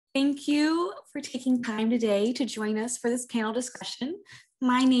Thank you for taking time today to join us for this panel discussion.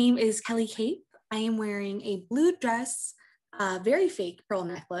 My name is Kelley Cape. I am wearing a blue dress, a very fake pearl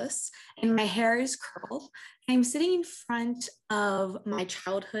necklace, and my hair is curled. I'm sitting in front of my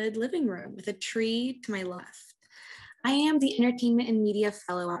childhood living room with a tree to my left. I am the Entertainment and Media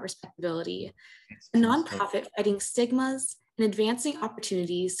Fellow at RespectAbility, a nonprofit fighting stigmas and advancing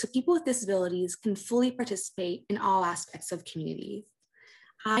opportunities so people with disabilities can fully participate in all aspects of community.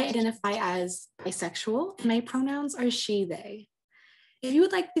 I identify as bisexual, and my pronouns are she, they. If you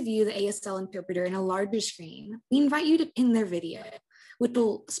would like to view the ASL interpreter in a larger screen, we invite you to pin their video, which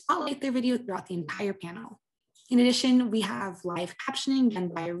will spotlight their video throughout the entire panel. In addition, we have live captioning done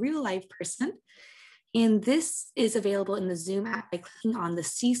by a real live person, and this is available in the Zoom app by clicking on the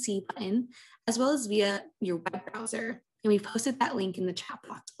CC button, as well as via your web browser. And we posted that link in the chat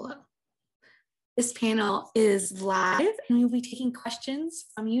box below. This panel is live, and we'll be taking questions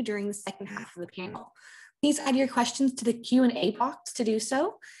from you during the second half of the panel. Please add your questions to the Q&A box to do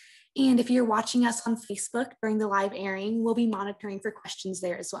so. And if you're watching us on Facebook during the live airing, we'll be monitoring for questions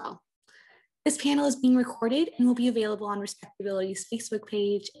there as well. This panel is being recorded and will be available on RespectAbility's Facebook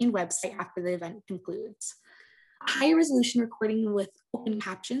page and website after the event concludes. A higher resolution recording with open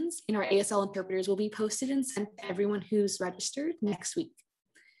captions in our ASL interpreters will be posted and sent to everyone who's registered next week.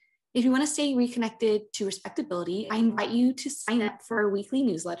 If you want to stay reconnected to RespectAbility, I invite you to sign up for our weekly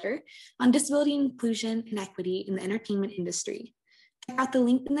newsletter on disability inclusion and equity in the entertainment industry. Check out the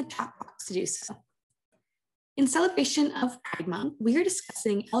link in the chat box to do so. In celebration of Pride Month, we are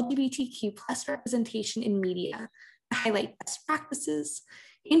discussing LGBTQ+ representation in media to highlight best practices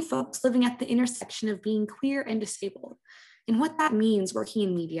in folks living at the intersection of being queer and disabled, and what that means working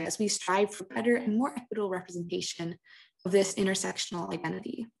in media as we strive for better and more equitable representation of this intersectional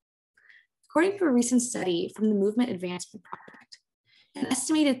identity. According to a recent study from the Movement Advancement Project, an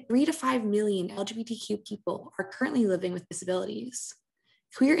estimated 3 to 5 million LGBTQ people are currently living with disabilities.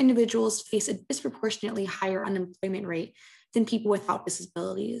 Queer individuals face a disproportionately higher unemployment rate than people without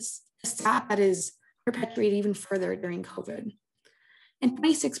disabilities, a stat that is perpetuated even further during COVID. And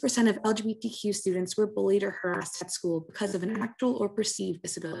 26% of LGBTQ students were bullied or harassed at school because of an actual or perceived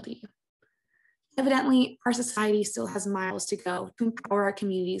disability. Evidently, our society still has miles to go to empower our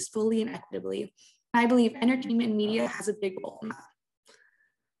communities fully and equitably. I believe entertainment and media has a big role in that.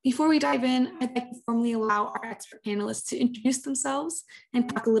 Before we dive in, I'd like to formally allow our expert panelists to introduce themselves and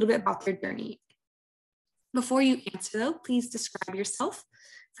talk a little bit about their journey. Before you answer though, please describe yourself.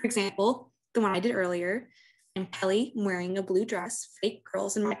 For example, the one I did earlier, I'm Kelley, I'm wearing a blue dress, fake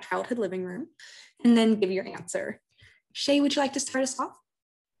curls in my childhood living room, and then give your answer. Shea, would you like to start us off?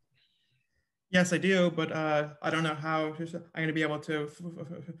 Yes, I do, but I don't know how I'm going to be able to.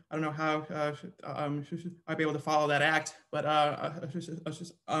 I don't know how I'll be able to follow that act. But I'm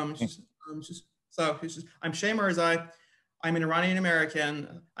Shea Mirzai. I'm an Iranian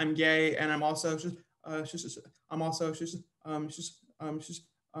American. I'm gay, and I'm also she's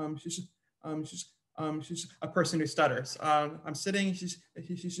a person who stutters. I'm sitting. She's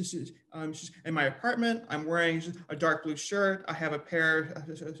in my apartment. I'm wearing a dark blue shirt. I have a pair.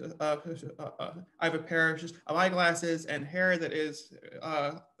 Of eyeglasses and hair that is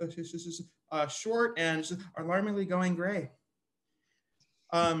short and alarmingly going gray.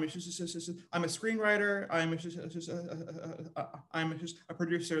 I'm a screenwriter. I'm a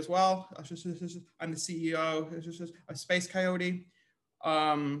producer as well. I'm the CEO of Space Coyote.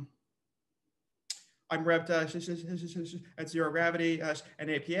 I'm repped at Zero Gravity and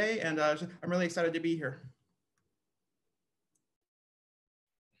APA, and I'm really excited to be here.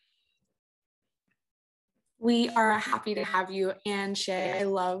 We are happy to have you, and Shea, I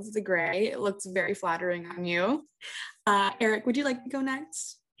love the gray. It looks very flattering on you. Eric, would you like to go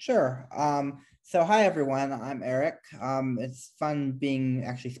next? Sure. So hi, everyone. I'm Eric. It's fun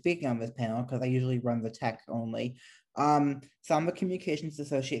actually speaking on this panel because I usually run the tech only. So I'm a communications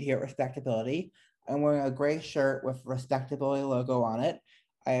associate here at RespectAbility. I'm wearing a gray shirt with RespectAbility logo on it.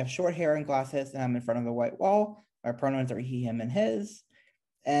 I have short hair and glasses, and I'm in front of a white wall. My pronouns are he, him, and his.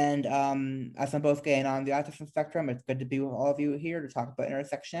 And as I'm both gay and on the autism spectrum, it's good to be with all of you here to talk about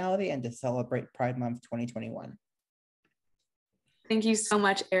intersectionality and to celebrate Pride Month 2021. Thank you so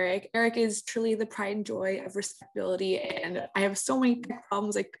much, Eric. Eric is truly the pride and joy of RespectAbility, and I have so many tech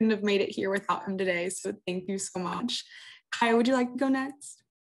problems. I couldn't have made it here without him today, so thank you so much. Kiah, would you like to go next?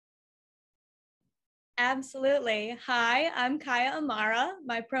 Absolutely. Hi, I'm Kiah Amara.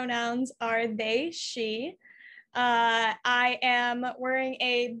 My pronouns are they, she. I am wearing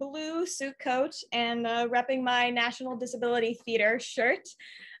a blue suit coat and repping my National Disability Theater shirt.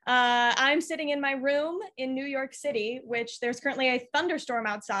 I'm sitting in my room in New York City, which there's currently a thunderstorm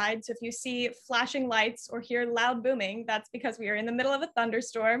outside. So if you see flashing lights or hear loud booming, that's because we are in the middle of a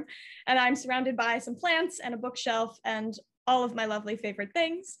thunderstorm. And I'm surrounded by some plants and a bookshelf and all of my lovely favorite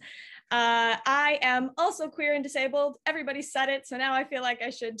things. I am also queer and disabled. Everybody said it, so now I feel like I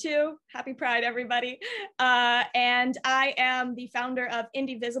should too. Happy Pride, everybody. And I am the founder of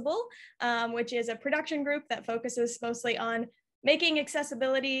Indivisible, which is a production group that focuses mostly on making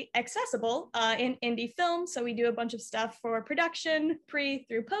accessibility accessible in indie film. So we do a bunch of stuff for production, pre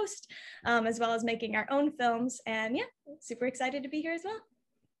through post, as well as making our own films. And yeah, super excited to be here as well.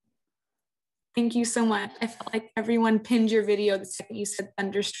 Thank you so much. I felt like everyone pinned your video the second you said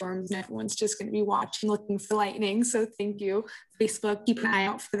thunderstorms, and everyone's just going to be watching, looking for lightning. So thank you, Facebook. Keep an eye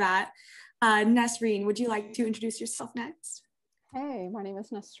out for that. Nasreen, would you like to introduce yourself next? Hey, my name is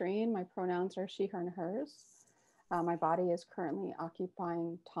Nasreen. My pronouns are she, her, and hers. My body is currently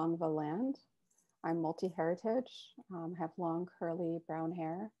occupying Tongva land. I'm multi-heritage, have long curly brown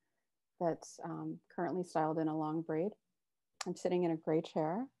hair that's currently styled in a long braid. I'm sitting in a gray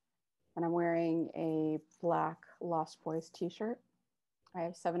chair, and I'm wearing a black Lost Boys t-shirt. I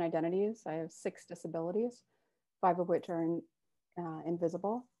have 7 identities. I have 6 disabilities, 5 of which are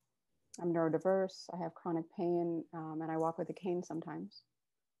invisible. I'm neurodiverse, I have chronic pain, and I walk with a cane sometimes.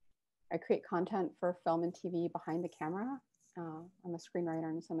 I create content for film and TV behind the camera. I'm a screenwriter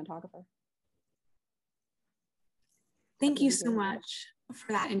and a cinematographer. Thank you so much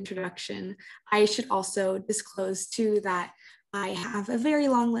for that introduction. I should also disclose too that I have a very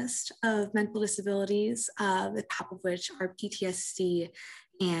long list of mental disabilities, the top of which are PTSD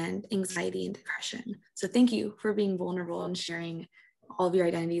and anxiety and depression. So thank you for being vulnerable and sharing all of your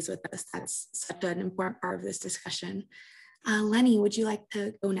identities with us. That's such an important part of this discussion. Lenny, would you like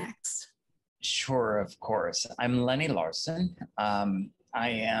to go next? Sure, of course. I'm Lenny Larsen. I'm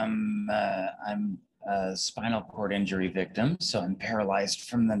a spinal cord injury victim, so I'm paralyzed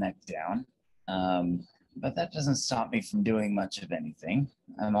from the neck down. But that doesn't stop me from doing much of anything.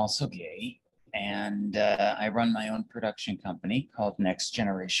 I'm also gay, and I run my own production company called Next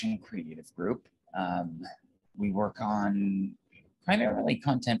Generation Creative Group. We work on primarily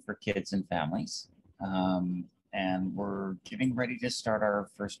content for kids and families, and we're getting ready to start our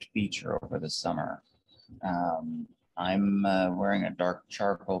first feature over the summer. I'm wearing a dark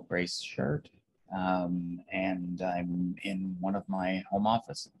charcoal gray shirt, and I'm in one of my home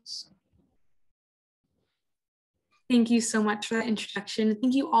offices. Thank you so much for that introduction.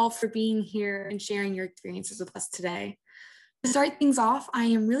 Thank you all for being here and sharing your experiences with us today. To start things off, I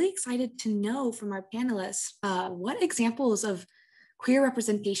am really excited to know from our panelists, what examples of queer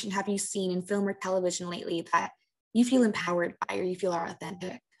representation have you seen in film or television lately that you feel empowered by or you feel are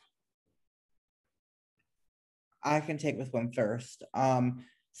authentic? I can take this one first.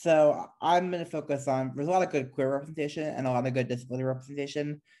 So I'm going to focus on, there's a lot of good queer representation and a lot of good disability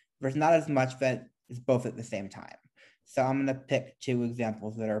representation. There's not as much that is both at the same time. So I'm going to pick 2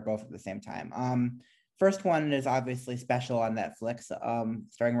 examples that are both at the same time. First one is obviously Special on Netflix,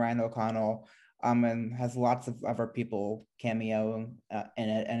 starring Ryan O'Connell, and has lots of other people cameo in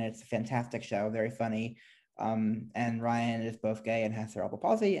it, and it's a fantastic show, very funny. And Ryan is both gay and has cerebral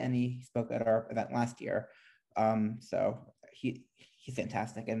palsy, and he spoke at our event last year. So he's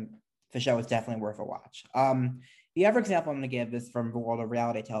fantastic, and the show is definitely worth a watch. The other example I'm going to give is from the world of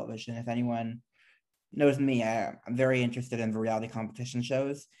reality television. If anyone knows me, I'm very interested in the reality competition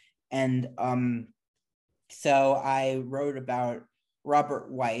shows. And so I wrote about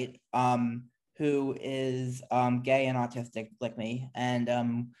Robert White, who is gay and autistic like me,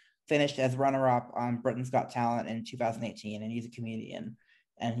 and finished as runner-up on Britain's Got Talent in 2018, and he's a comedian,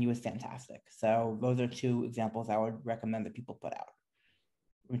 and he was fantastic. So those are 2 examples I would recommend that people put out.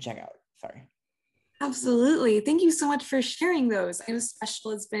 Check out, sorry. Absolutely. Thank you so much for sharing those. I know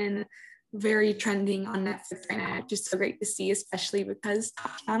Special has been very trending on Netflix right now. Just so great to see, especially because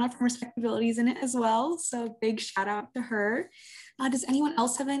Tatiana from RespectAbility is in it as well. So big shout out to her. Does anyone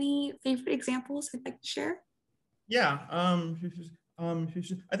else have any favorite examples they'd like to share? Yeah, I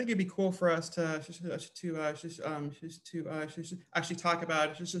think it'd be cool for us to actually talk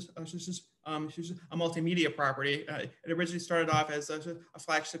about a multimedia property. It originally started off as a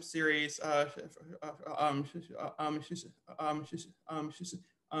flagship series on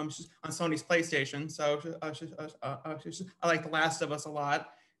Sony's PlayStation. So I like The Last of Us a lot.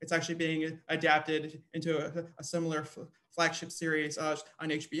 It's actually being adapted into a similar flagship series on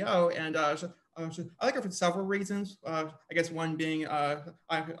HBO, and I like her for several reasons. I guess one being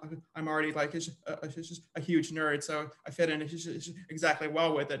I'm already like just a huge nerd, so I fit in exactly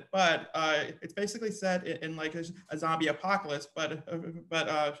well with it. But it's basically set in like a zombie apocalypse. But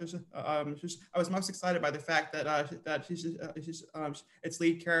I was most excited by the fact that its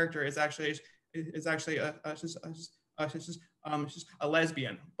lead character is actually she's a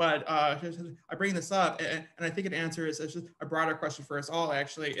lesbian. But I bring this up, and I think it answers just a broader question for us all.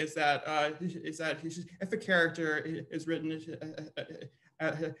 Actually, is that if a character is written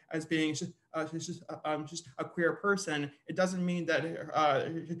as being just a queer person, it doesn't mean that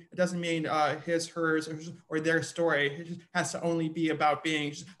his, hers, or their story has to only be about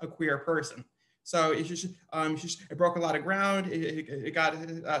being a queer person. So it broke a lot of ground. It got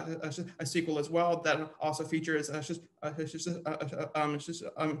a sequel as well that also features it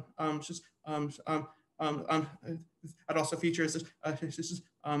also features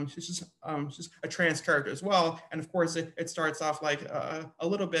a trans character as well. And of course, it starts off like a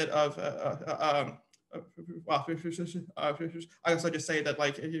little bit of well, I also just say that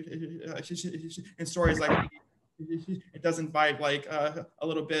like in stories like it does invite like a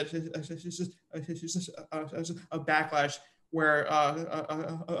little bit a backlash where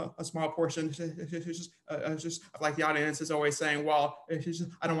a small portion like the audience is always saying, well,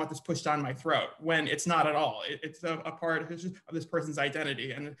 I don't want this pushed down my throat, when it's not at all. It's a part of this person's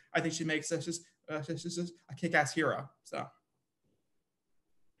identity, and I think she makes us just a kick-ass hero. So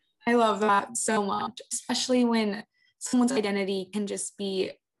I love that so much, especially when someone's identity can just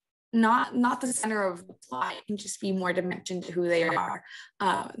be not the center of the plot. It can just be more dimension to who they are.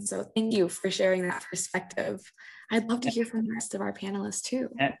 So thank you for sharing that perspective. I'd love to hear from the rest of our panelists too.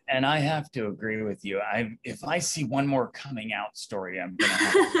 And I have to agree with you. If I see one more coming out story, I'm gonna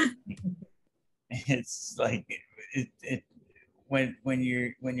have it's like when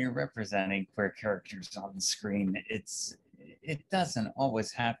you're representing queer characters on the screen, it doesn't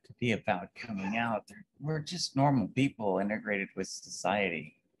always have to be about coming out. We're just normal people integrated with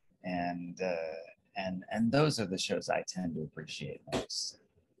society. And those are the shows I tend to appreciate most.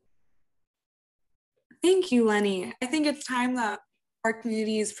 Thank you, Lenny. I think it's time that our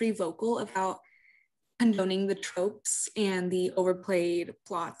community is pretty vocal about condoning the tropes and the overplayed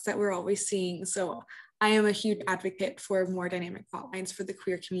plots that we're always seeing. So I am a huge advocate for more dynamic plot lines for the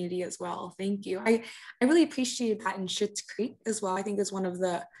queer community as well. Thank you. I really appreciated that in Schitt's Creek as well. I think it's one of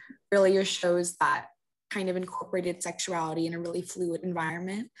the earlier shows that kind of incorporated sexuality in a really fluid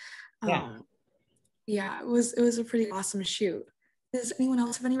environment. Yeah, it was a pretty awesome shoot. Does anyone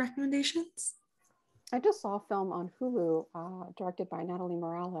else have any recommendations? I just saw a film on Hulu directed by Natalie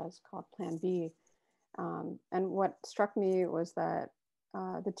Morales called Plan B. And what struck me was that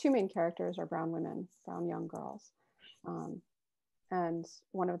the two main characters are brown women, brown young girls. And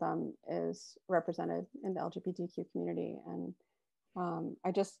one of them is represented in the LGBTQ community. And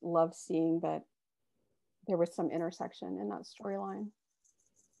I just love seeing that there was some intersection in that storyline.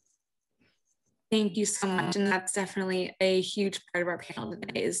 Thank you so much. And that's definitely a huge part of our panel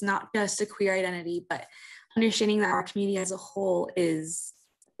today, is not just a queer identity, but understanding that our community as a whole is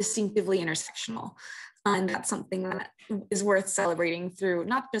distinctively intersectional. And that's something that is worth celebrating through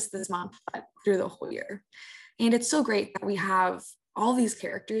not just this month, but through the whole year. And it's so great that we have all these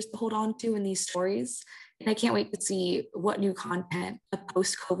characters to hold on to in these stories. And I can't wait to see what new content a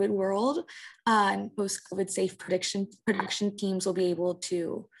post-COVID world and post-COVID safe production teams will be able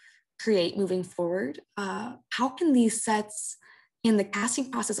to create moving forward. How can these sets and the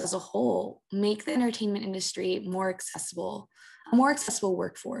casting process as a whole make the entertainment industry more accessible, a more accessible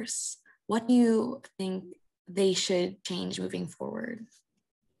workforce? What do you think they should change moving forward?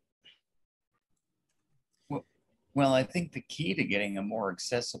 Well, I think the key to getting a more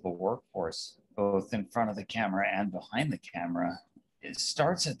accessible workforce, both in front of the camera and behind the camera, it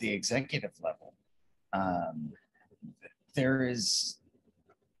starts at the executive level. There's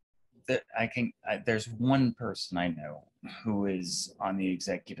one person I know who is on the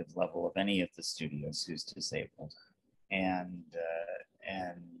executive level of any of the studios who's disabled, and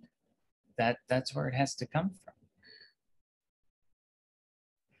that's where it has to come from.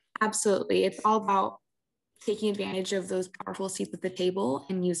 Absolutely, it's all about taking advantage of those powerful seats at the table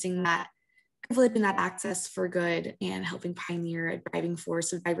and using that privilege and that access for good and helping pioneer a driving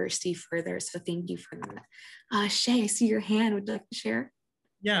force of diversity further. So thank you for that. Shea, I see your hand. Would you like to share?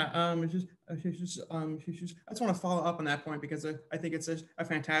 Yeah, I just want to follow up on that point because I think it's a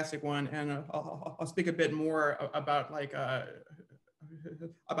fantastic one, and I'll speak a bit more about like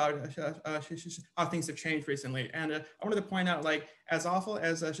about how things have changed recently. And I wanted to point out, like, as awful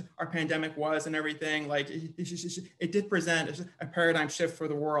as our pandemic was and everything, like it did present a paradigm shift for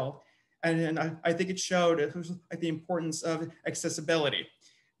the world. And I think it showed like the importance of accessibility.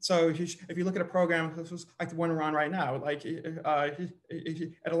 So if you look at a program like the one we're on right now, like it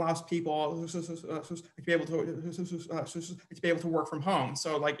allows people to be able to work from home.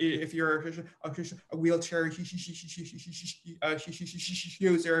 So like if you're a wheelchair user,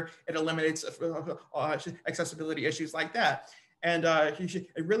 it eliminates accessibility issues like that. And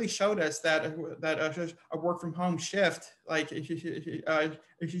it really showed us that a work from home shift, like it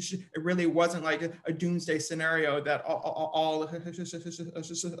really wasn't like a doomsday scenario that all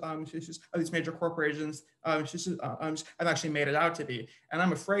these major corporations have actually made it out to be. And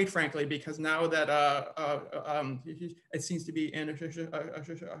I'm afraid, frankly, because now that it seems to be in a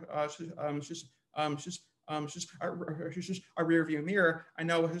rear view mirror, I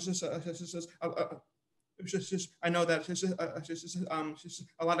know I know that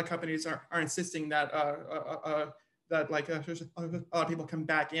a lot of companies are insisting that that like a lot of people come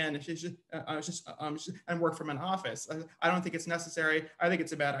back in and work from an office. I don't think it's necessary. I think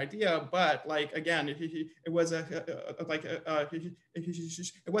it's a bad idea. But like again, it was it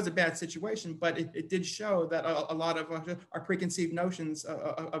was a bad situation. But it did show that a lot of our preconceived notions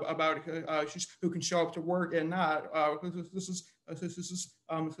about who can show up to work and not like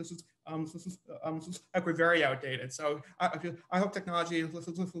we're very outdated. So I hope technology like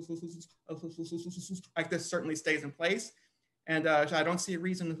this certainly stays in place, and I don't see a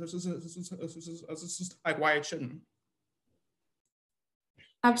reason like why it shouldn't.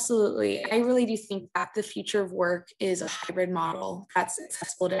 Absolutely. I really do think that the future of work is a hybrid model that's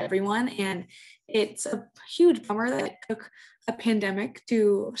accessible to everyone. And it's a huge bummer that it took a pandemic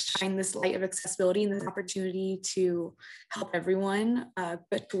to shine this light of accessibility and this opportunity to help everyone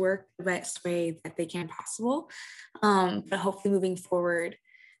get to work the best way that they can possible. But hopefully moving forward,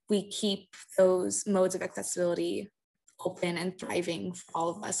 we keep those modes of accessibility open and thriving for all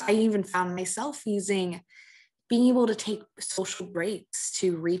of us. I even found myself being able to take social breaks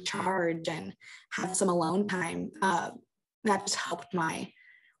to recharge and have some alone time. That just helped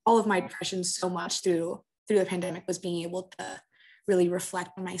all of my depression so much through the pandemic, was being able to really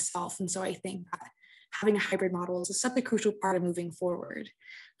reflect on myself. And so I think that having a hybrid model is such a crucial part of moving forward.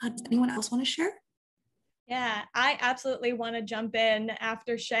 Does anyone else want to share? Yeah, I absolutely want to jump in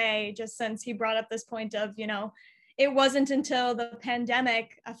after Shea, just since he brought up this point of, it wasn't until the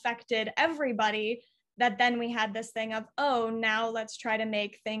pandemic affected everybody that then we had this thing of, oh, now let's try to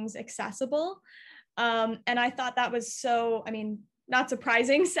make things accessible. And I thought that was so, not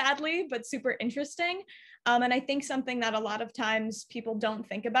surprising, sadly, but super interesting. And I think something that a lot of times people don't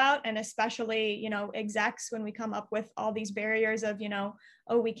think about, and especially, execs, when we come up with all these barriers of,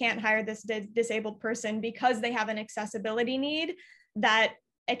 oh, we can't hire this disabled person because they have an accessibility need, that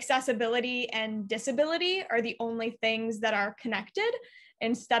accessibility and disability are the only things that are connected,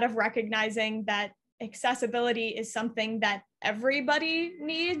 instead of recognizing that accessibility is something that everybody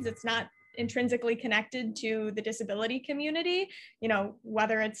needs. It's not intrinsically connected to the disability community,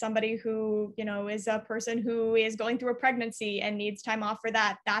 whether it's somebody who, is a person who is going through a pregnancy and needs time off for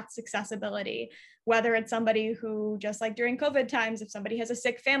that, that's accessibility. Whether it's somebody who, just like during COVID times, if somebody has a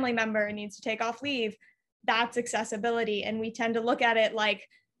sick family member and needs to take off leave, that's accessibility. And we tend to look at it like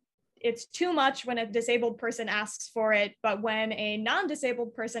it's too much when a disabled person asks for it, but when a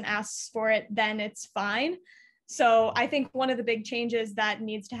non-disabled person asks for it, then it's fine. So I think one of the big changes that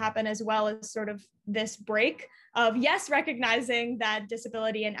needs to happen as well is sort of this break of, yes, recognizing that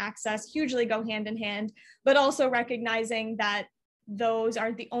disability and access hugely go hand in hand, but also recognizing that those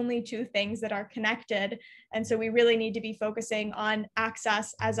aren't the only two things that are connected. And so we really need to be focusing on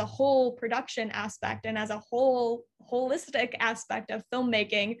access as a whole production aspect and as a whole holistic aspect of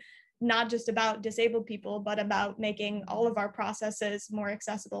filmmaking, not just about disabled people, but about making all of our processes more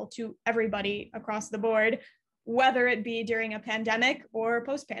accessible to everybody across the board, whether it be during a pandemic or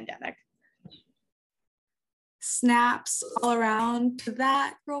post-pandemic. Snaps all around to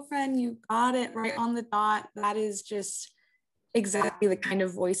that, girlfriend. You got it right on the dot. That is just exactly the kind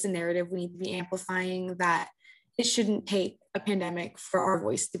of voice and narrative we need to be amplifying, that it shouldn't take a pandemic for our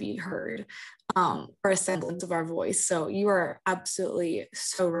voice to be heard, or a semblance of our voice. So you are absolutely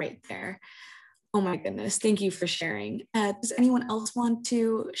so right there. Oh my goodness, thank you for sharing. Does anyone else want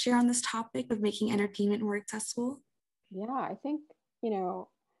to share on this topic of making entertainment more accessible? Yeah, I think,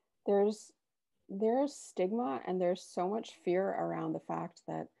 there's stigma and there's so much fear around the fact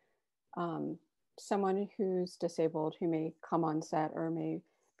that someone who's disabled, who may come on set or may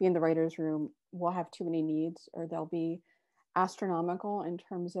be in the writer's room, will have too many needs, or they'll be astronomical in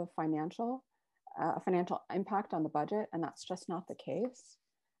terms of financial impact on the budget, and that's just not the case.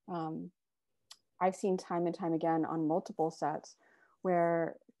 I've seen time and time again on multiple sets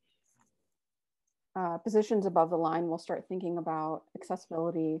where positions above the line will start thinking about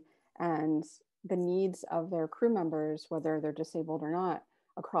accessibility and the needs of their crew members, whether they're disabled or not,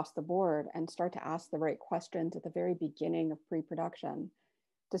 across the board, and start to ask the right questions at the very beginning of pre-production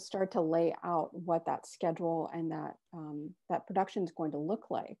to start to lay out what that schedule and that production is going to look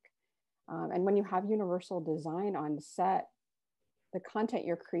like. And when you have universal design on set, the content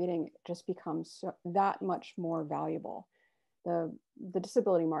you're creating just becomes that much more valuable. The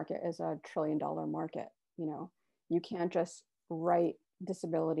disability market is $1 trillion market. You know, you can't just write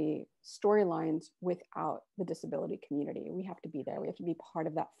disability storylines without the disability community. We have to be there. We have to be part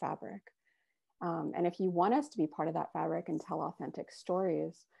of that fabric. And if you want us to be part of that fabric and tell authentic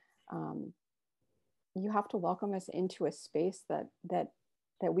stories, you have to welcome us into a space that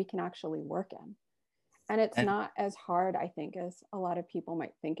we can actually work in. And it's not as hard, I think, as a lot of people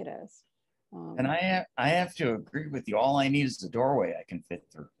might think it is. And I have to agree with you. All I need is a doorway I can fit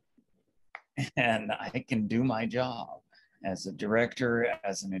through. And I can do my job as a director,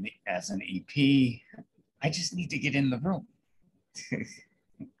 as an EP. I just need to get in the room.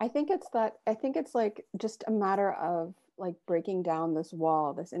 I think it's like just a matter of like breaking down this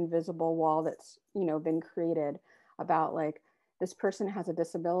wall, this invisible wall that's, you know, been created about like, this person has a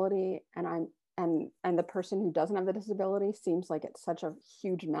disability and the person who doesn't have the disability seems like it's such a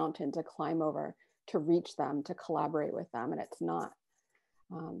huge mountain to climb over, to reach them, to collaborate with them. And it's not.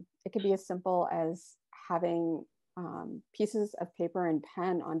 It could be as simple as having pieces of paper and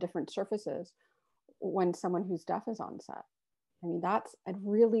pen on different surfaces when someone who's deaf is on set. I mean, that's a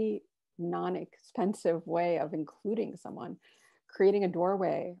really non-expensive way of including someone. Creating a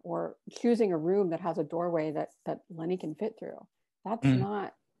doorway or choosing a room that has a doorway that Lenny can fit through. That's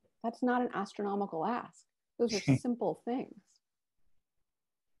not an astronomical ask. Those are simple things.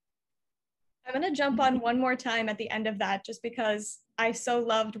 I'm going to jump on one more time at the end of that, just because I so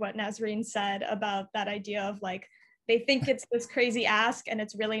loved what Nasreen said about that idea of like, they think it's this crazy ask and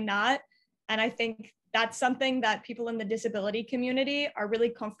it's really not. And I think that's something that people in the disability community are really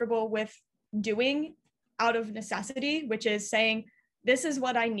comfortable with doing out of necessity, which is saying, this is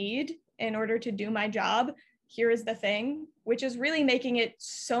what I need in order to do my job. Here is the thing, which is really making it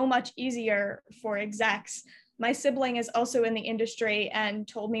so much easier for execs. My sibling is also in the industry and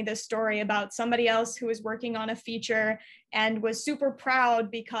told me this story about somebody else who was working on a feature and was super proud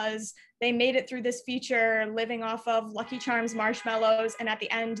because they made it through this feature living off of Lucky Charms marshmallows, and at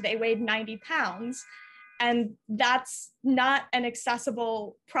the end they weighed 90 pounds. And that's not an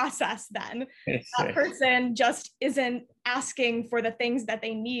accessible process then. That person just isn't asking for the things that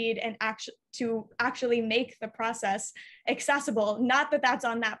they need and actually make the process accessible. Not that that's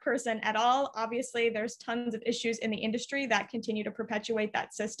on that person at all. Obviously, there's tons of issues in the industry that continue to perpetuate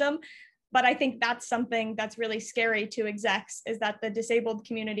that system. But I think that's something that's really scary to execs, is that the disabled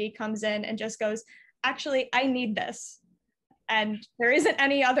community comes in and just goes, actually, I need this. And there isn't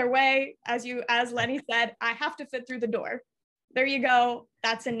any other way. As Lenny said, I have to fit through the door. There you go.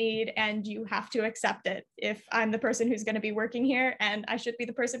 That's a need, and you have to accept it if I'm the person who's going to be working here, and I should be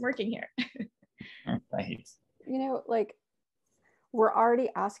the person working here. Right. You know, like, we're already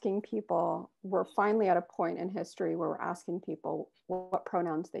asking people, we're finally at a point in history where we're asking people what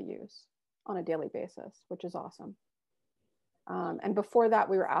pronouns they use on a daily basis, which is awesome. And before that,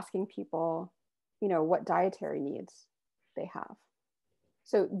 we were asking people, you know, what dietary needs they have.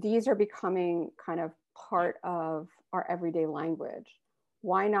 So these are becoming kind of part of our everyday language.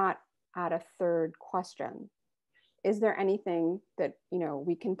 Why not add a third question? Is there anything that, you know,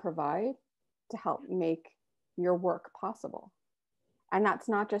 we can provide to help make your work possible? And that's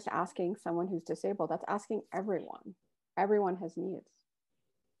not just asking someone who's disabled, that's asking everyone. Everyone has needs.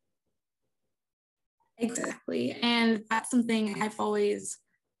 Exactly. And that's something I've always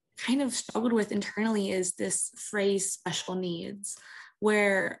kind of struggled with internally, is this phrase special needs,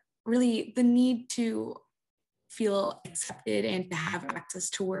 where really the need to feel accepted and to have access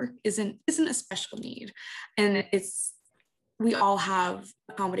to work isn't a special need. And we all have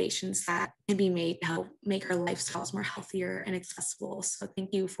accommodations that can be made to help make our lifestyles more healthier and accessible. So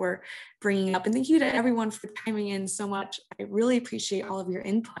thank you for bringing it up, and thank you to everyone for chiming in so much. I really appreciate all of your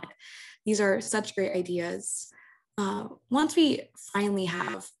input. These are such great ideas. Once we finally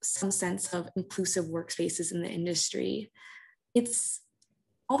have some sense of inclusive workspaces in the industry, it's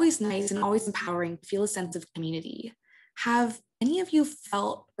always nice and always empowering to feel a sense of community. Have any of you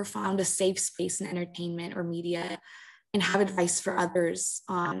felt or found a safe space in entertainment or media, and have advice for others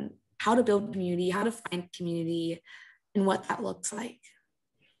on how to build community, how to find community, and what that looks like.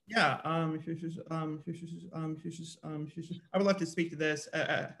 Yeah, I would love to speak to this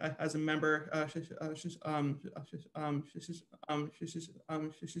as a member of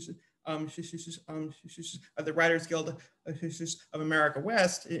the Writers Guild of America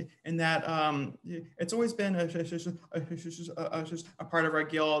West, in that it's always been a part of our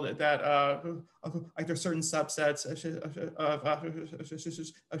guild that like there's certain subsets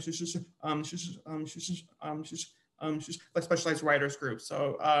like specialized writers groups.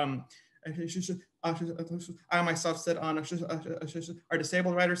 So I myself sit on our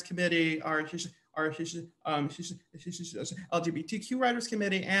disabled writers committee, our LGBTQ writers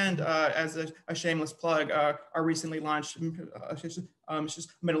committee, and as a shameless plug, our recently launched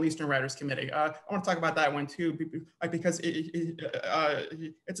Middle Eastern writers committee. I want to talk about that one too, because it's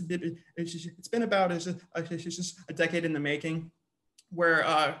been about a decade in the making,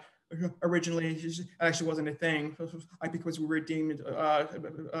 where originally it actually wasn't a thing, because we were deemed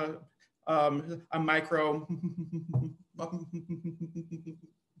a micro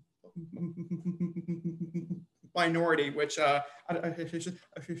minority, which I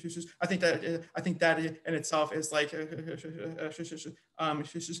think that in itself is like a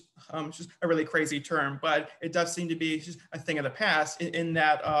really crazy term, but it does seem to be a thing of the past, in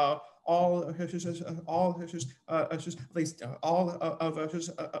that all of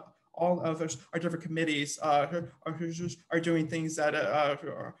our different committees are doing things that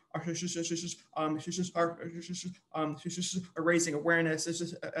are raising awareness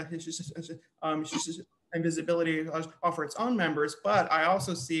and visibility for its own members. But I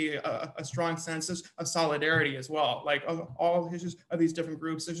also see a strong sense of solidarity as well. Like all of these different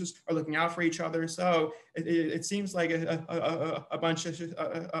groups are looking out for each other. So it seems like a bunch of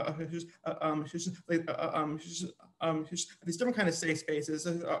these different kind of safe spaces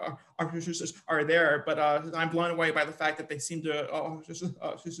are there, but I'm blown away by the fact that they seem to all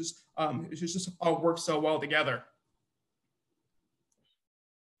work so well together.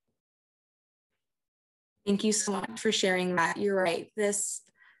 Thank you so much for sharing that. You're right. This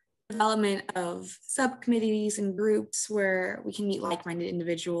development of subcommittees and groups where we can meet like-minded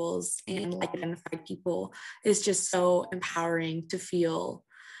individuals and like-identified people is just so empowering to feel,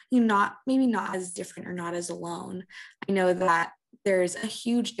 maybe not as different or not as alone. I know that there's a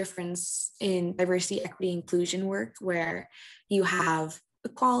huge difference in diversity, equity, inclusion work, where you have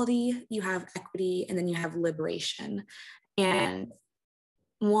equality, you have equity, and then you have liberation. And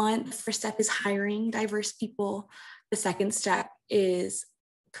the first step is hiring diverse people. The second step is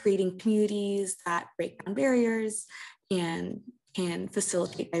creating communities that break down barriers and can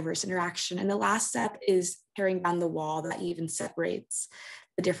facilitate diverse interaction. And the last step is tearing down the wall that even separates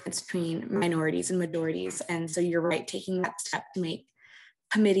the difference between minorities and majorities. And so you're right, taking that step to make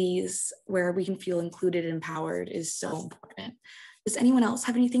committees where we can feel included and empowered is so important. Does anyone else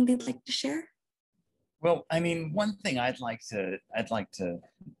have anything they'd like to share? Well, I mean, one thing I'd like to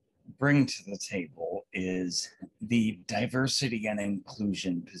bring to the table is the diversity and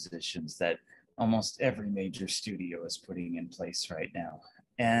inclusion positions that almost every major studio is putting in place right now.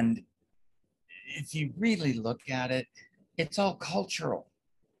 And if you really look at it, it's all cultural.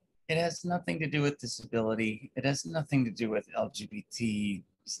 It has nothing to do with disability. It has nothing to do with LGBT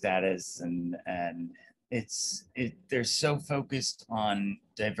status, and they're so focused on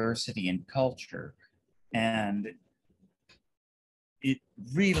diversity and culture. And it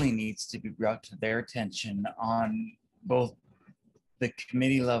really needs to be brought to their attention on both the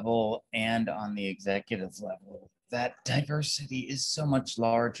committee level and on the executive level that diversity is so much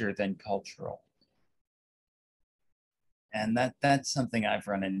larger than cultural. And that's something I've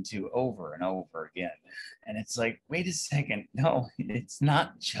run into over and over again. And it's like, wait a second, no, it's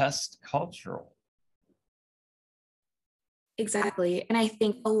not just cultural. Exactly. And I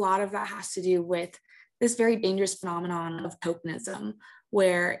think a lot of that has to do with this very dangerous phenomenon of tokenism,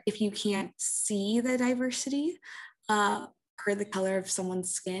 where if you can't see the diversity per the color of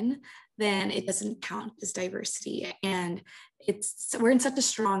someone's skin, then it doesn't count as diversity. And we're in such a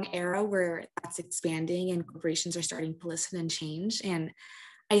strong era where that's expanding and corporations are starting to listen and change. And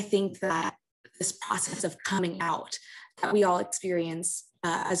I think that this process of coming out that we all experience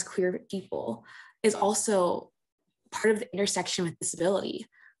as queer people is also part of the intersection with disability,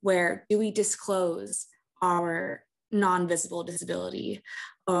 where do we disclose our non-visible disability?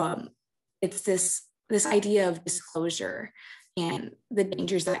 It's this idea of disclosure and the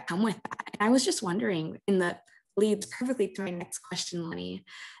dangers that come with that. And I was just wondering, and that leads perfectly to my next question, Lenny,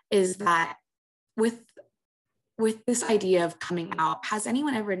 is that with this idea of coming out, has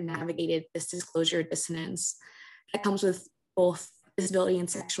anyone ever navigated this disclosure dissonance that comes with both disability and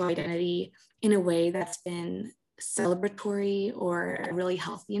sexual identity in a way that's been celebratory or a really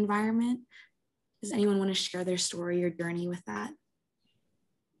healthy environment. Does anyone want to share their story or journey with that?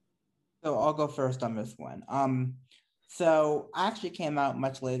 So I'll go first on this one. So I actually came out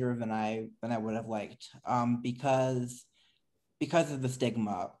much later than I would have liked, because of the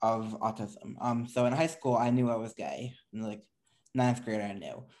stigma of autism. So in high school, I knew I was gay. In like ninth grade, I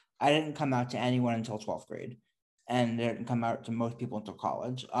knew. I didn't come out to anyone until 12th grade, and it didn't come out to most people until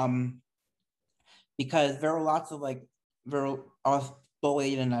college. Because there were lots of I was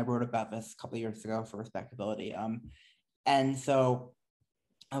bullied, and I wrote about this a couple of years ago for Respectability. And so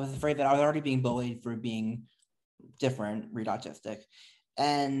I was afraid that I was already being bullied for being different, read autistic,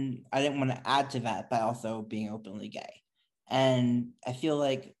 and I didn't want to add to that by also being openly gay. And I feel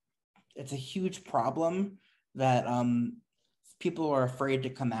like it's a huge problem that people are afraid to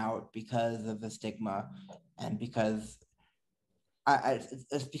come out because of the stigma, and because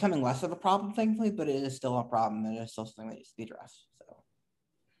it's becoming less of a problem, thankfully, but it is still a problem, and it's still something that needs to be addressed. So,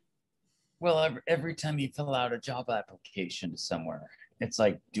 well, every time you fill out a job application somewhere, it's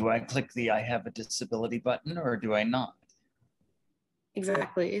like, do I click the I have a disability button or do I not?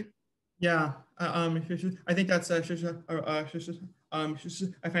 Exactly. Yeah, I think that's a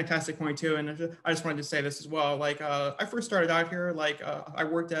fantastic point too. And I just wanted to say this as well. Like, I first started out here, I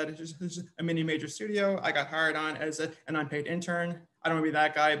worked at a mini major studio. I got hired on as an unpaid intern. I don't want to be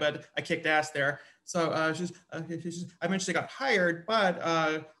that guy, but I kicked ass there. So I eventually got hired, but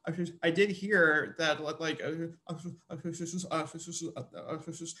I did hear that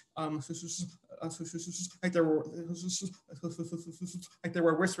there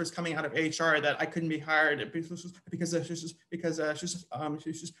were whispers coming out of HR that I couldn't be hired because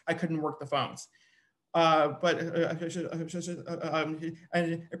I couldn't work the phones. But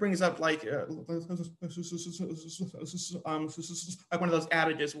and it brings up like one of those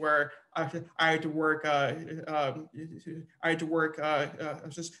adages where I had to work. I had to work. I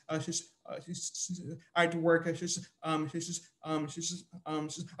had to work a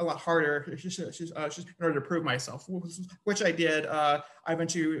lot harder in order to prove myself, which I did. I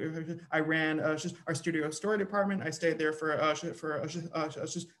eventually ran our studio story department. I stayed there for over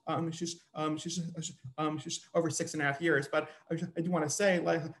 6.5 years. But I do want to say,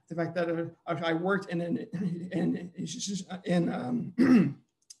 like, the fact that I worked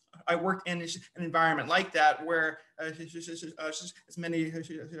I worked in an environment like that where as many as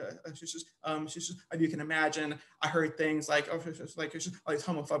you can imagine, I heard things like all these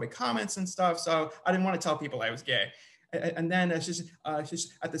homophobic comments and stuff. So I didn't want to tell people I was gay. And then at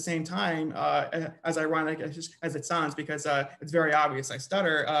the same time, as ironic as it sounds, because it's very obvious I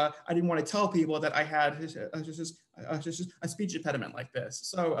stutter, I didn't want to tell people that I had a speech impediment like this.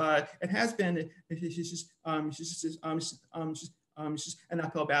 So it has been an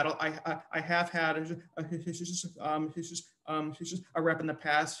uphill battle. I have had a rep in the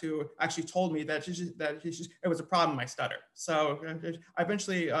past who actually told me that it was a problem, my stutter. So I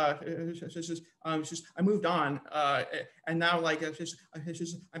eventually I moved on, and now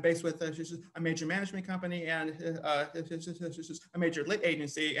I'm based with a major management company and a major lit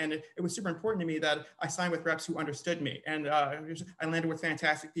agency, and it was super important to me that I signed with reps who understood me, and I landed with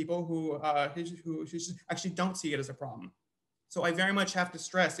fantastic people who actually don't see it as a problem. So I very much have to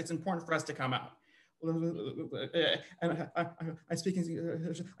stress it's important for us to come out. And I speak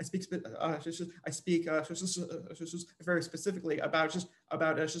very specifically about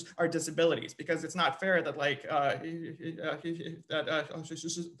our disabilities, because it's not fair that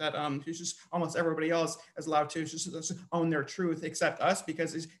almost everybody else is allowed to own their truth except us,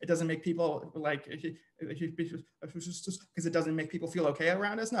 because it doesn't make people because it doesn't make people feel okay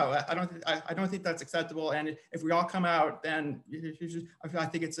around us. No, I don't think that's acceptable. And if we all come out, then I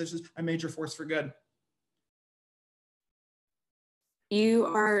think it's just a major force for good. You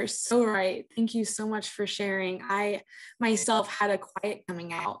are so right. Thank you so much for sharing. I myself had a quiet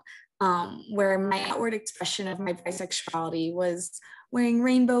coming out, where my outward expression of my bisexuality was wearing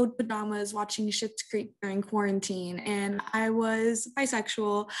rainbow pajamas, watching Schitt's Creek during quarantine, and I was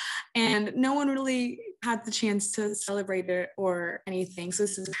bisexual, and no one really had the chance to celebrate it or anything. So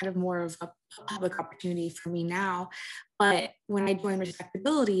this is kind of more of a public opportunity for me now. But when I joined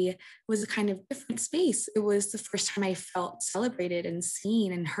Respectability, it was a kind of different space. It was the first time I felt celebrated and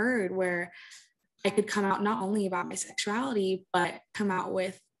seen and heard, where I could come out not only about my sexuality, but come out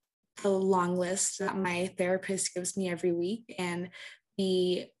with the long list that my therapist gives me every week and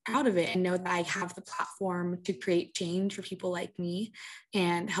be proud of it and know that I have the platform to create change for people like me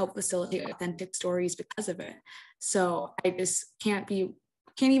and help facilitate authentic stories because of it. So I just can't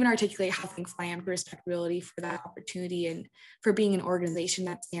even articulate how thankful I am for Respectability for that opportunity and for being an organization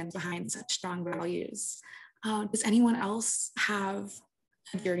that stands behind such strong values. Does anyone else have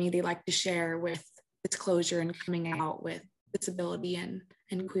a journey they'd like to share with disclosure and coming out with disability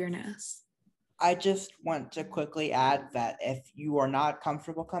and queerness? I just want to quickly add that if you are not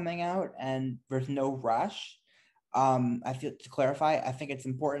comfortable coming out and there's no rush, I feel to clarify, I think it's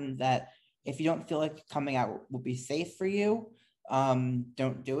important that if you don't feel like coming out will be safe for you,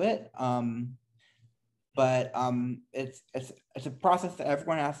 don't do it. But it's a process that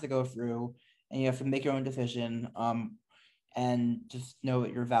everyone has to go through, and you have to make your own decision. And just know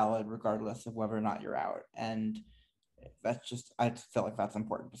that you're valid regardless of whether or not you're out. And that's just, I feel like that's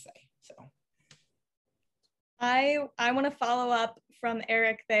important to say. So I want to follow up from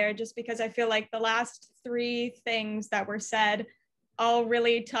Eric there, just because I feel like the last three things that were said all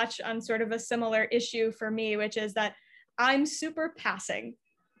really touch on sort of a similar issue for me, which is that I'm super passing,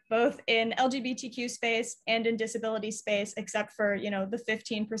 both in LGBTQ space and in disability space, except for, you know, the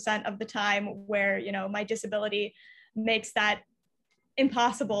 15% of the time where, you know, my disability makes that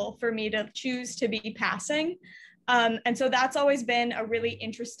impossible for me to choose to be passing. And so that's always been a really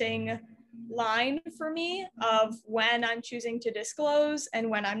interesting line for me of when I'm choosing to disclose and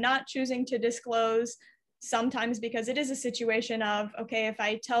when I'm not choosing to disclose. Sometimes because it is a situation of, okay, if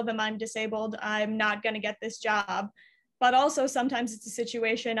I tell them I'm disabled, I'm not going to get this job. But also sometimes it's a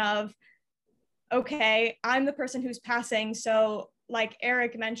situation of, okay, I'm the person who's passing. So like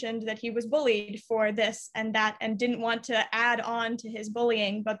Eric mentioned that he was bullied for this and that and didn't want to add on to his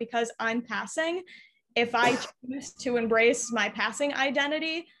bullying, but because I'm passing, if I choose to embrace my passing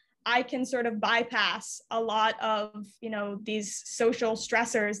identity, I can sort of bypass a lot of, you know, these social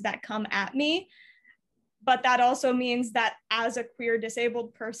stressors that come at me. But that also means that as a queer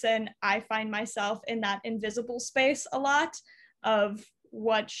disabled person, I find myself in that invisible space a lot of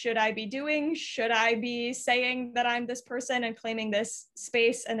what should I be doing? Should I be saying that I'm this person and claiming this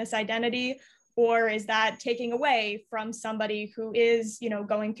space and this identity? Or is that taking away from somebody who is, you know,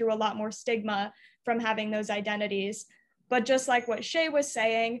 going through a lot more stigma from having those identities? But just like what Shea was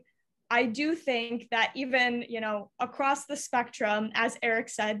saying, I do think that even, you know, across the spectrum, as Eric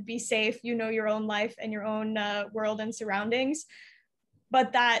said, be safe, you know, your own life and your own world and surroundings,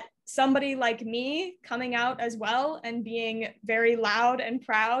 but that somebody like me coming out as well and being very loud and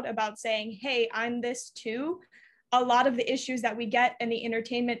proud about saying, hey, I'm this too. A lot of the issues that we get in the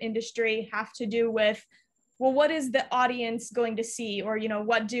entertainment industry have to do with, well, what is the audience going to see? Or, you know,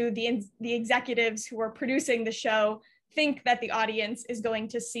 what do the executives who are producing the show think that the audience is going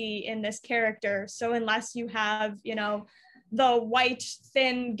to see in this character? So unless you have, you know, the white,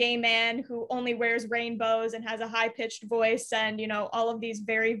 thin gay man who only wears rainbows and has a high-pitched voice and, you know, all of these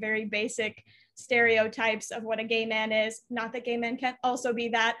very, very basic stereotypes of what a gay man is. Not that gay men can't also be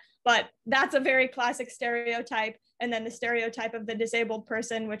that, but that's a very classic stereotype. And then the stereotype of the disabled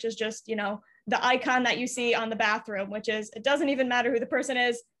person, which is just, you know, the icon that you see on the bathroom, which is, it doesn't even matter who the person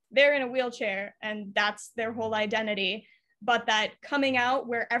is, they're in a wheelchair and that's their whole identity. But that coming out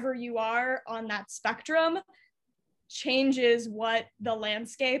wherever you are on that spectrum changes what the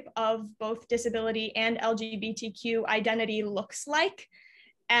landscape of both disability and LGBTQ identity looks like.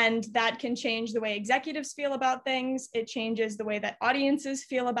 And that can change the way executives feel about things. It changes the way that audiences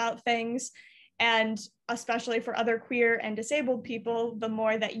feel about things. And especially for other queer and disabled people, the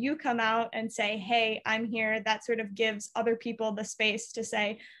more that you come out and say, hey, I'm here, that sort of gives other people the space to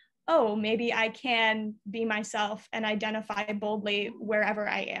say, oh, maybe I can be myself and identify boldly wherever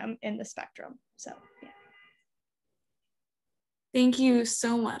I am in the spectrum. So, yeah. Thank you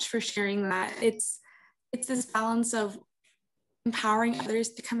so much for sharing that. It's this balance of empowering others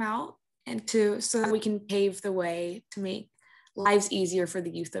to come out and so that we can pave the way to make lives easier for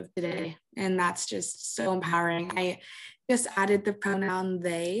the youth of today. And that's just so empowering. I just added the pronoun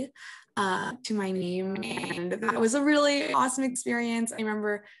they to my name, and that was a really awesome experience. I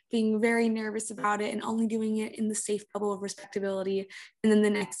remember being very nervous about it and only doing it in the safe bubble of respectability. And then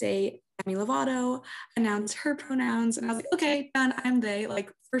the next day, Demi Lovato announced her pronouns, and I was like, okay, done, I'm they,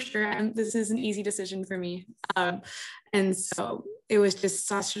 like for sure, this is an easy decision for me. And so it was just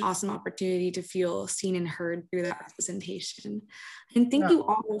such an awesome opportunity to feel seen and heard through that representation. And thank you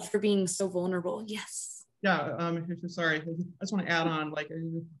all for being so vulnerable. Yes. Yeah, sorry. I just want to add on, like,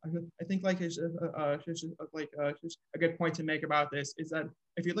 I think like just a good point to make about this is that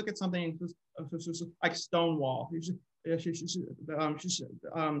if you look at something like Stonewall, it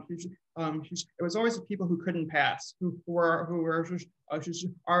was always the people who couldn't pass, who were just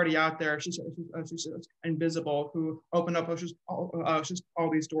already out there, invisible, who opened up all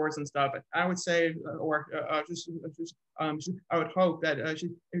these doors and stuff. I would say, I would hope that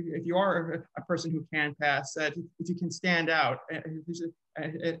if you are a person who can pass, that if you can stand out,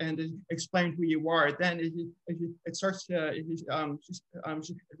 and explain who you are, then it starts to, it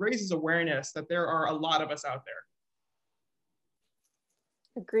raises awareness that there are a lot of us out there.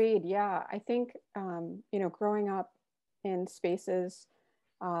 Agreed. Yeah, I think, you know, growing up in spaces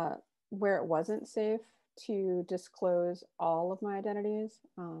where it wasn't safe to disclose all of my identities,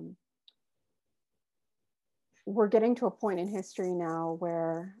 we're getting to a point in history now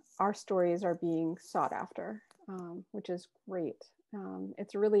where our stories are being sought after, which is great.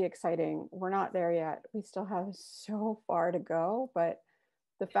 It's really exciting. We're not there yet. We still have so far to go, but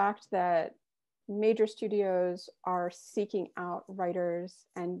the fact that major studios are seeking out writers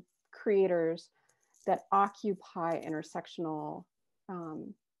and creators that occupy intersectional,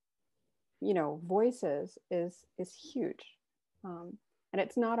 you know, voices is huge. And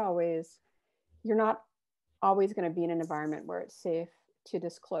it's not always, you're not always going to be in an environment where it's safe to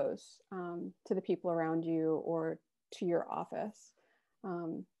disclose to the people around you or to your office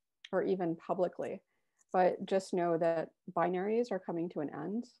or even publicly. But just know that binaries are coming to an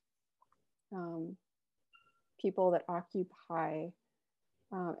end. People that occupy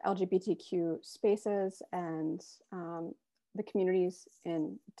LGBTQ spaces and the communities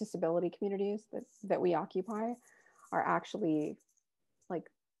and disability communities that we occupy are actually like,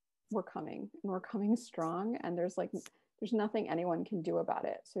 we're coming and we're coming strong, and there's nothing anyone can do about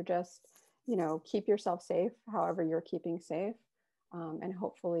it. So just, you know, keep yourself safe however you're keeping safe, and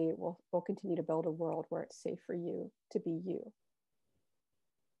hopefully we'll continue to build a world where it's safe for you to be you.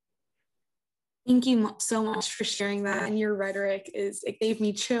 Thank you so much for sharing that. And your rhetoric it gave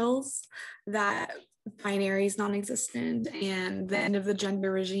me chills that binary is non-existent and the end of the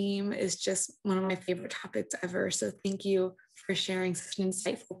gender regime is just one of my favorite topics ever. So thank you for sharing such an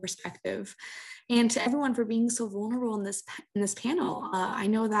insightful perspective. And to everyone for being so vulnerable in this panel. I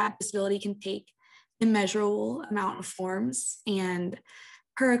know that disability can take immeasurable amount of forms, and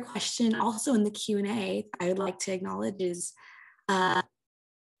per a question also in the Q&A I would like to acknowledge is,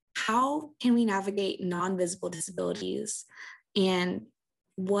 how can we navigate non-visible disabilities, and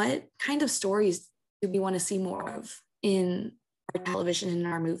what kind of stories do we want to see more of in our television and in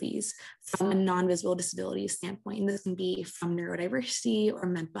our movies from a non-visible disability standpoint? And this can be from neurodiversity or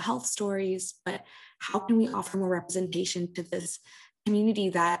mental health stories, but how can we offer more representation to this community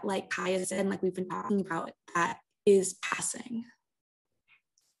that, like Kiah said, and like we've been talking about, that is passing?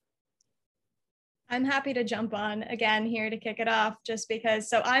 I'm happy to jump on again here to kick it off, just because,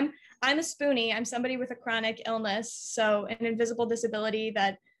 so I'm a spoonie. I'm somebody with a chronic illness, so an invisible disability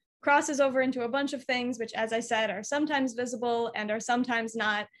that crosses over into a bunch of things, which, as I said, are sometimes visible and are sometimes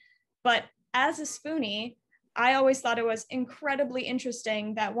not. But as a spoonie, I always thought it was incredibly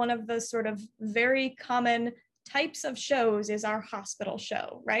interesting that one of the sort of very common types of shows is our hospital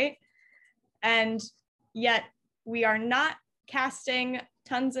show, right? And yet we are not casting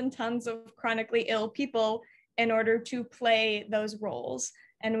tons and tons of chronically ill people in order to play those roles.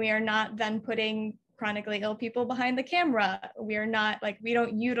 And we are not then putting chronically ill people behind the camera. We are not, like, we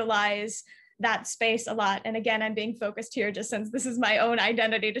don't utilize that space a lot. And again, I'm being focused here just since this is my own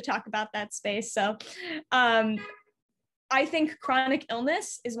identity to talk about that space. So I think chronic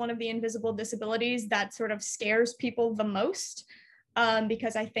illness is one of the invisible disabilities that sort of scares people the most.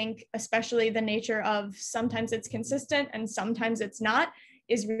 Because I think especially the nature of sometimes it's consistent and sometimes it's not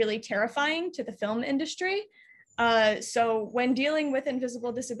is really terrifying to the film industry. So when dealing with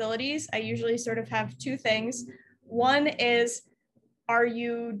invisible disabilities, I usually sort of have two things. One is, are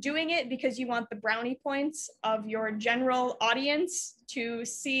you doing it because you want the brownie points of your general audience to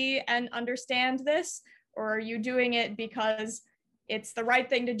see and understand this? Or are you doing it because it's the right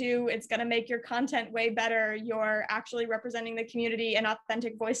thing to do, it's gonna make your content way better, you're actually representing the community in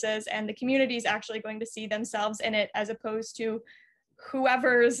authentic voices, and the community is actually going to see themselves in it, as opposed to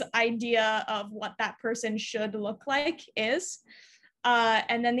whoever's idea of what that person should look like is.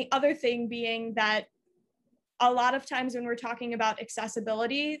 And then the other thing being that a lot of times when we're talking about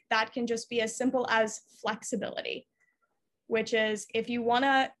accessibility, that can just be as simple as flexibility, which is if you want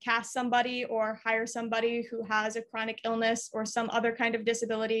to cast somebody or hire somebody who has a chronic illness or some other kind of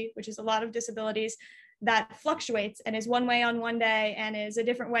disability, which is a lot of disabilities, that fluctuates and is one way on one day and is a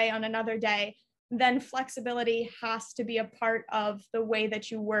different way on another day, then flexibility has to be a part of the way that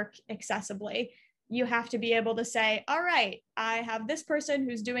you work accessibly. You have to be able to say, all right, I have this person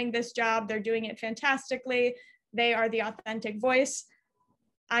who's doing this job, they're doing it fantastically, they are the authentic voice.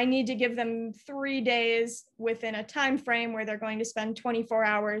 I need to give them 3 days within a time frame where they're going to spend 24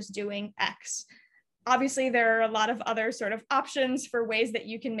 hours doing X. Obviously, there are a lot of other sort of options for ways that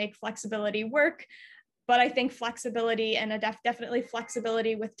you can make flexibility work, but I think flexibility and definitely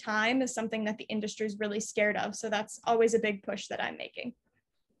flexibility with time is something that the industry is really scared of. So that's always a big push that I'm making.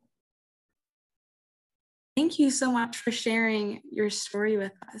 Thank you so much for sharing your story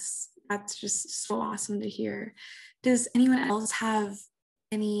with us. That's just so awesome to hear. Does anyone else have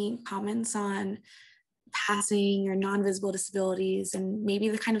any comments on passing or non-visible disabilities and maybe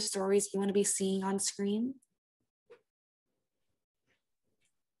the kind of stories you want to be seeing on screen?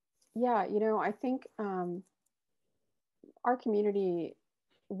 Yeah, you know, I think our community,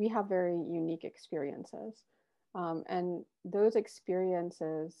 we have very unique experiences. And those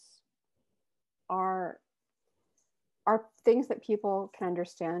experiences are things that people can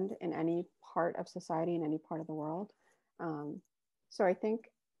understand in any part of society, in any part of the world. So I think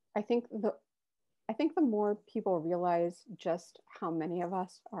the more people realize just how many of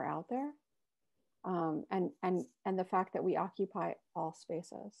us are out there, and the fact that we occupy all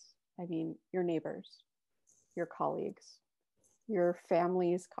spaces. I mean, your neighbors, your colleagues, your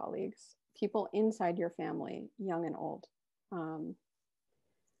family's colleagues, people inside your family, young and old.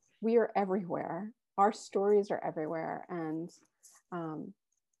 We are everywhere. Our stories are everywhere, and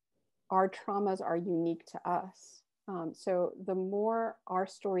our traumas are unique to us. So the more our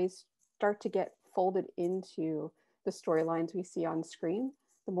stories start to get folded into the storylines we see on screen,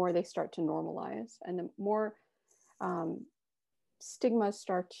 the more they start to normalize, and the more stigmas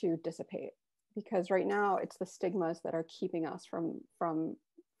start to dissipate. Because right now, it's the stigmas that are keeping us from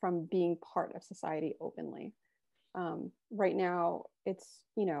being part of society openly. Right now, it's,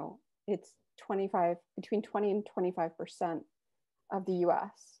 you know, it's between 20 and 25% of the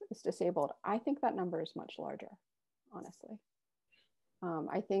US is disabled. I think that number is much larger, honestly.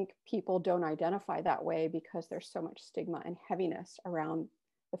 I think people don't identify that way because there's so much stigma and heaviness around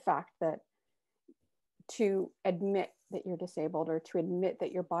the fact that to admit that you're disabled or to admit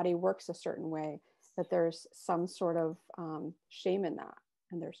that your body works a certain way, that there's some sort of shame in that,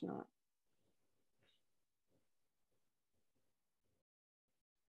 and there's not.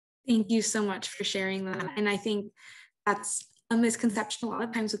 Thank you so much for sharing that. And I think that's a misconception a lot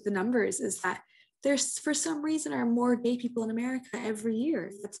of times with the numbers, is that there's, for some reason, are more gay people in America every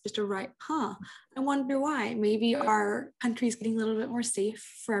year. That's just a right, I wonder why. Maybe our country is getting a little bit more safe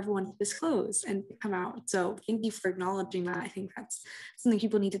for everyone to disclose and to come out. So thank you for acknowledging that. I think that's something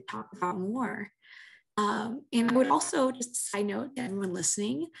people need to talk about more. And I would also, just a side note to everyone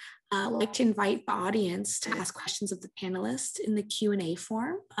listening, like to invite the audience to ask questions of the panelists in the Q&A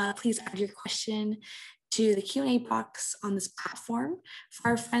form. Please add your question to the Q&A box on this platform. For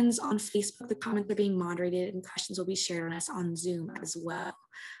our friends on Facebook, the comments are being moderated and questions will be shared on us on Zoom as well.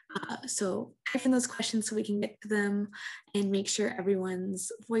 So type in those questions so we can get to them and make sure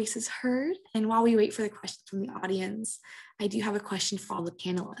everyone's voice is heard. And while we wait for the questions from the audience, I do have a question for all the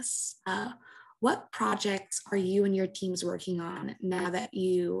panelists. What projects are you and your teams working on now that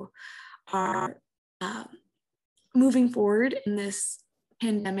you are moving forward in this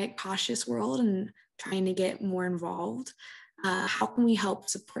pandemic cautious world and trying to get more involved? How can we help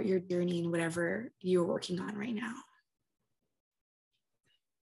support your journey in whatever you're working on right now?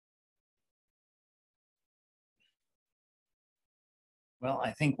 Well,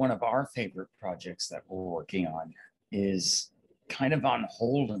 I think one of our favorite projects that we're working on is kind of on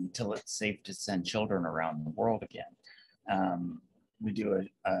hold until it's safe to send children around the world again. We do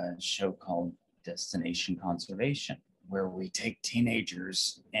a show called Destination Conservation, where we take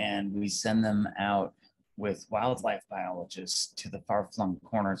teenagers and we send them out with wildlife biologists to the far-flung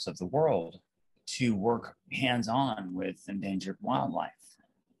corners of the world to work hands-on with endangered wildlife,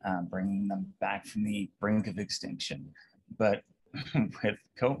 bringing them back from the brink of extinction. But with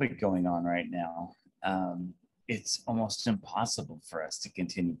COVID going on right now, it's almost impossible for us to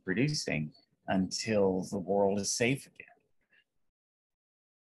continue producing until the world is safe again.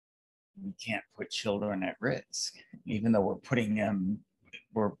 We can't put children at risk, even though we're putting them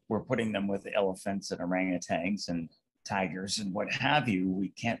with elephants and orangutans and tigers and what have you. We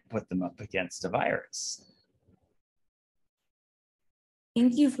can't put them up against a virus.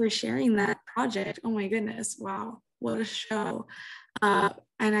 Thank you for sharing that project. Oh my goodness, wow, what a show. And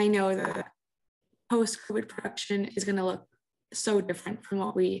I know that post-COVID production is going to look so different from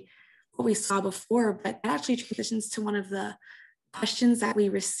what we saw before, but that actually transitions to one of the questions that we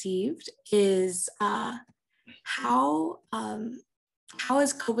received is how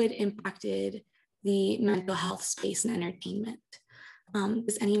has COVID impacted the mental health space and entertainment?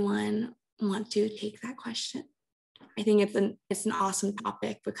 Does anyone want to take that question? I think it's an awesome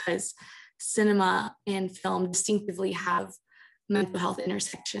topic because cinema and film distinctively have mental health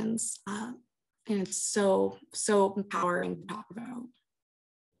intersections. And it's so empowering to talk about.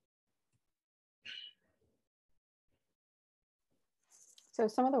 So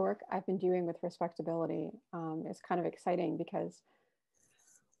some of the work I've been doing with RespectAbility is kind of exciting because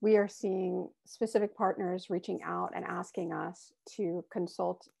we are seeing specific partners reaching out and asking us to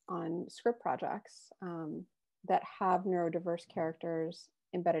consult on script projects that have neurodiverse characters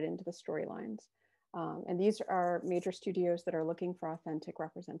embedded into the storylines. And these are major studios that are looking for authentic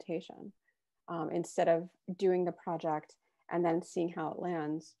representation. Instead of doing the project and then seeing how it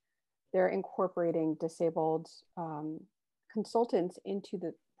lands, they're incorporating disabled consultants into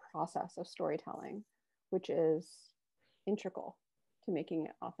the process of storytelling, which is integral to making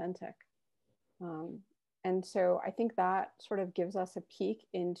it authentic. And so I think that sort of gives us a peek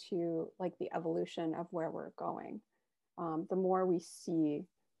into like the evolution of where we're going. The more we see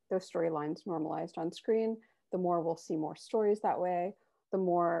those storylines normalized on screen, the more we'll see more stories that way, the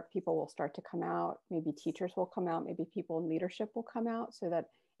more people will start to come out, maybe teachers will come out, maybe people in leadership will come out, so that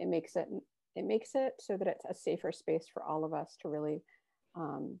it makes it so that it's a safer space for all of us to really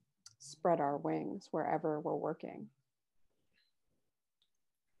spread our wings wherever we're working.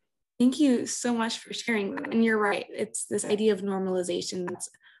 Thank you so much for sharing that. And you're right, it's this idea of normalization that's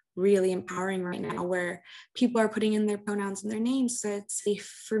really empowering right now, where people are putting in their pronouns and their names, so it's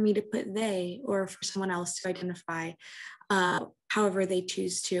safe for me to put they, or for someone else to identify however they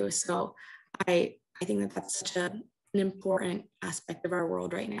choose to. So I think that that's such an important aspect of our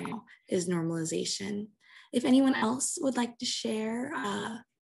world right now, is normalization. If anyone else would like to share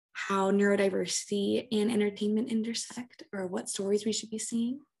how neurodiversity and entertainment intersect, or what stories we should be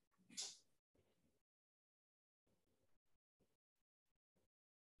seeing.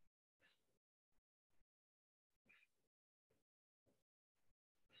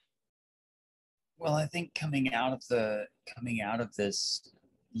 Well, I think coming out of this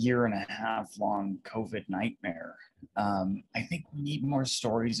year and a half long COVID nightmare, I think we need more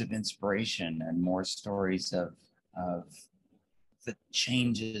stories of inspiration and more stories of the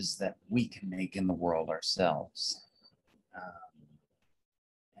changes that we can make in the world ourselves.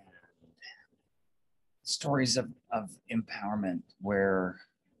 And stories of empowerment where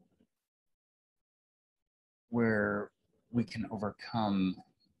we can overcome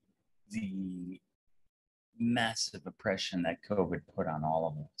the massive oppression that COVID put on all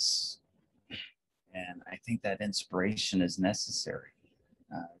of us. And I think that inspiration is necessary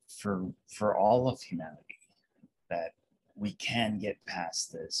for all of humanity, that we can get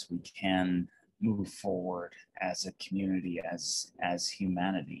past this, we can move forward as a community, as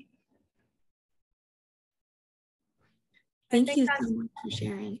humanity. Thank you so much for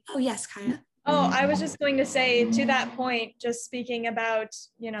sharing. Oh yes, Kiah. Oh, I was just going to say, to that point, just speaking about,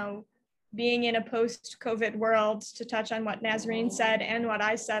 being in a post-COVID world, to touch on what Nasreen said and what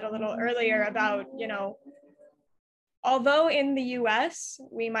I said a little earlier about, although in the US,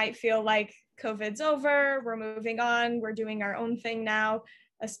 we might feel like COVID's over, we're moving on, we're doing our own thing now,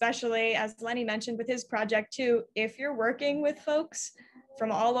 especially as Lenny mentioned with his project too, if you're working with folks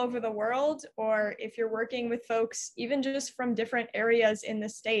from all over the world, or if you're working with folks even just from different areas in the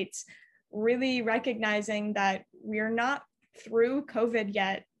States, really recognizing that we're not through COVID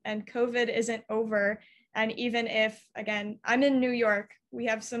yet, and COVID isn't over. And even if, again, I'm in New York, we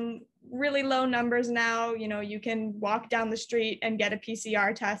have some really low numbers now. You can walk down the street and get a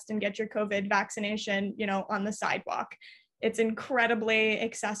PCR test and get your COVID vaccination, on the sidewalk. It's incredibly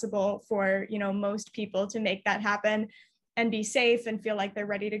accessible for, most people to make that happen and be safe and feel like they're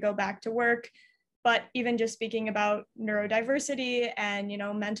ready to go back to work. But even just speaking about neurodiversity and,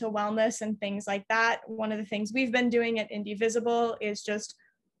 mental wellness and things like that, one of the things we've been doing at Indivisible is just,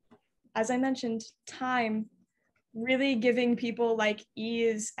 as I mentioned, time, really giving people like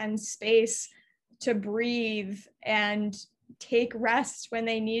ease and space to breathe and take rest when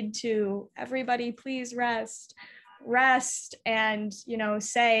they need to. Everybody, please rest and,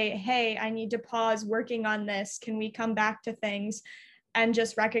 say, hey, I need to pause working on this. Can we come back to things? And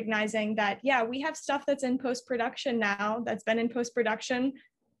just recognizing that, yeah, we have stuff that's in post-production now, that's been in post-production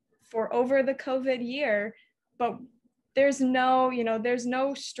for over the COVID year, but there's no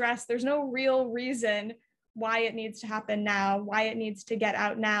stress, there's no real reason why it needs to happen now, why it needs to get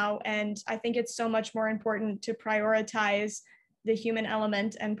out now. And I think it's so much more important to prioritize the human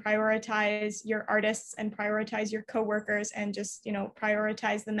element and prioritize your artists and prioritize your coworkers and just,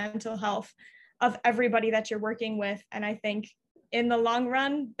 prioritize the mental health of everybody that you're working with. And I think in the long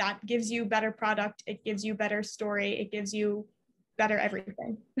run, that gives you better product, it gives you better story, it gives you better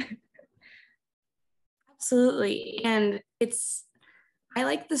everything. Absolutely. And I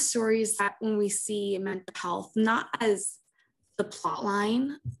like the stories that when we see mental health, not as the plot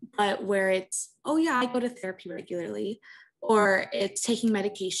line, but where it's, oh yeah, I go to therapy regularly, or it's taking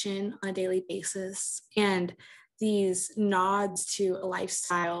medication on a daily basis. And these nods to a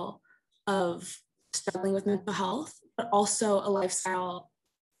lifestyle of struggling with mental health, but also a lifestyle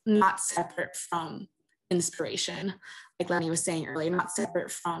not separate from inspiration, like Lenny was saying earlier, not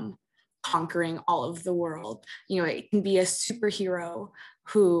separate from conquering all of the world. You know, it can be a superhero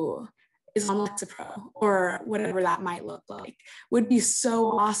who is on Lexapro or whatever that might look like. Would be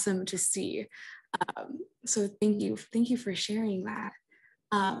so awesome to see. So thank you for sharing that.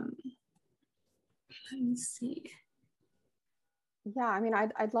 Let me see. Yeah, I mean,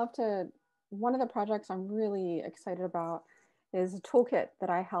 I'd love to, one of the projects I'm really excited about is a toolkit that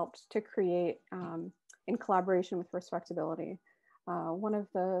I helped to create in collaboration with RespectAbility. One of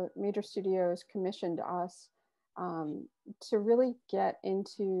the major studios commissioned us to really get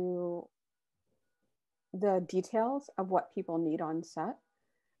into the details of what people need on set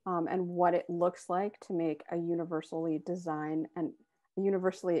and what it looks like to make a universally designed and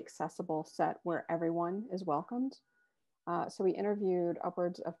universally accessible set where everyone is welcomed. So we interviewed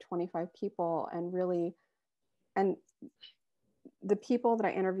upwards of 25 people, and the people that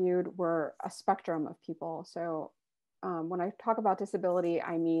I interviewed were a spectrum of people. So when I talk about disability,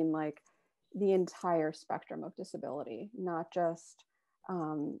 I mean like the entire spectrum of disability, not just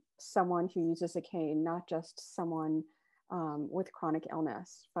someone who uses a cane, not just someone with chronic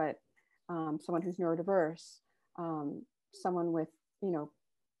illness, but someone who's neurodiverse, someone with,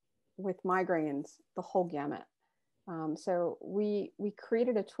 with migraines, the whole gamut. So we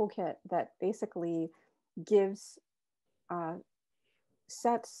created a toolkit that basically gives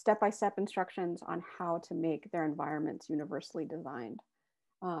step-by-step instructions on how to make their environments universally designed.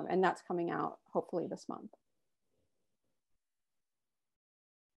 And that's coming out hopefully this month.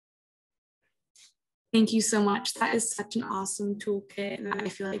 Thank you so much. That is such an awesome toolkit, and I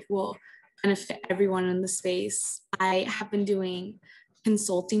feel like will benefit everyone in the space. I have been doing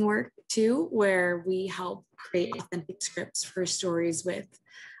consulting work too, where we help create authentic scripts for stories with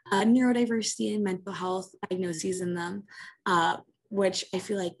neurodiversity and mental health diagnoses in them, which I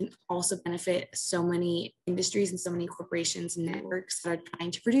feel like can also benefit so many industries and so many corporations and networks that are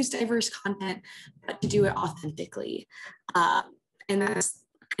trying to produce diverse content, but to do it authentically. And that's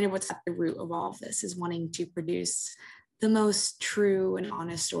kind of what's at the root of all of this, is wanting to produce the most true and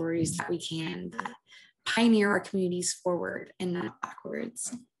honest stories that we can that pioneer our communities forward and not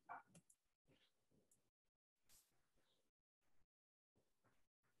backwards.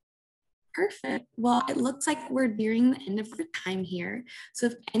 Perfect. Well, it looks like we're nearing the end of the time here. So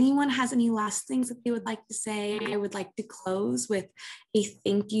if anyone has any last things that they would like to say, I would like to close with a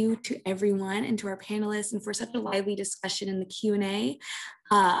thank you to everyone and to our panelists and for such a lively discussion in the Q&A.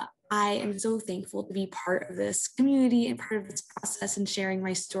 I am so thankful to be part of this community and part of this process and sharing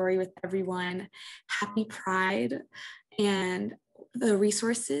my story with everyone. Happy Pride. And the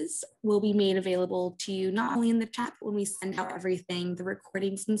resources will be made available to you not only in the chat, but when we send out everything, the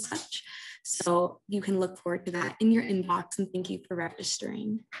recordings and such. So you can look forward to that in your inbox, and thank you for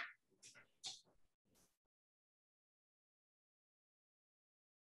registering.